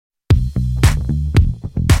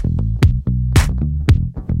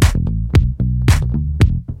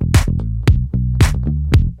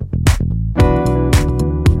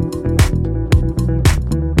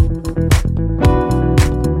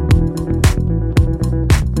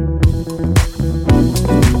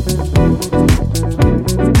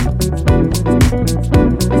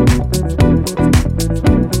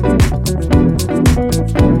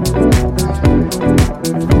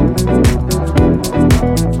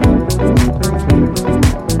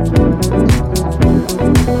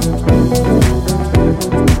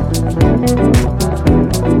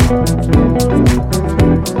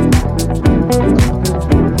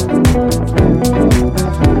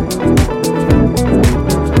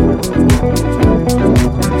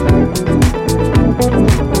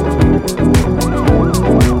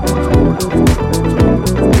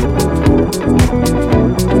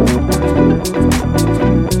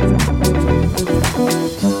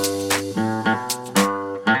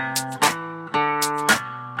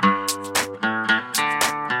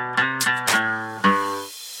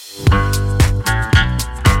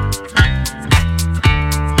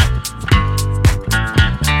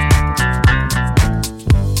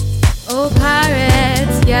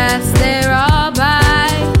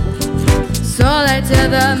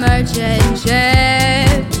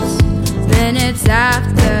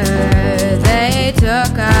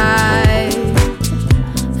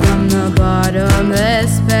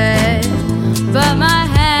bottomless pit, but my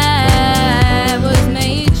hand was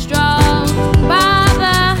made strong by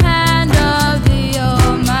the hand of the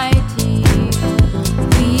Almighty.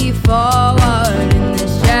 We forward in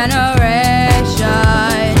this generation,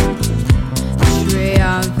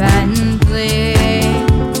 triumphantly.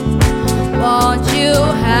 Won't you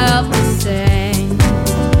help us sing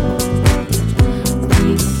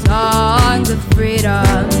these songs of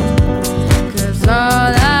freedom? 'Cause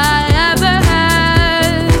all I ever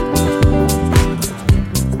had,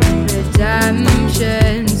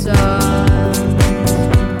 redemption songs,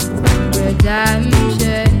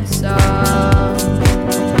 redemption songs.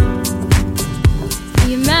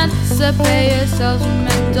 Emancipate yourselves from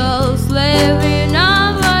mental slavery,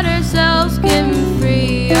 not let ourselves get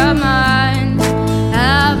free our minds.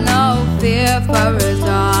 Have no fear for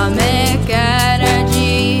atomic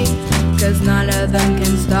energy, 'cause none of them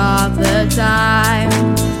can stop the time.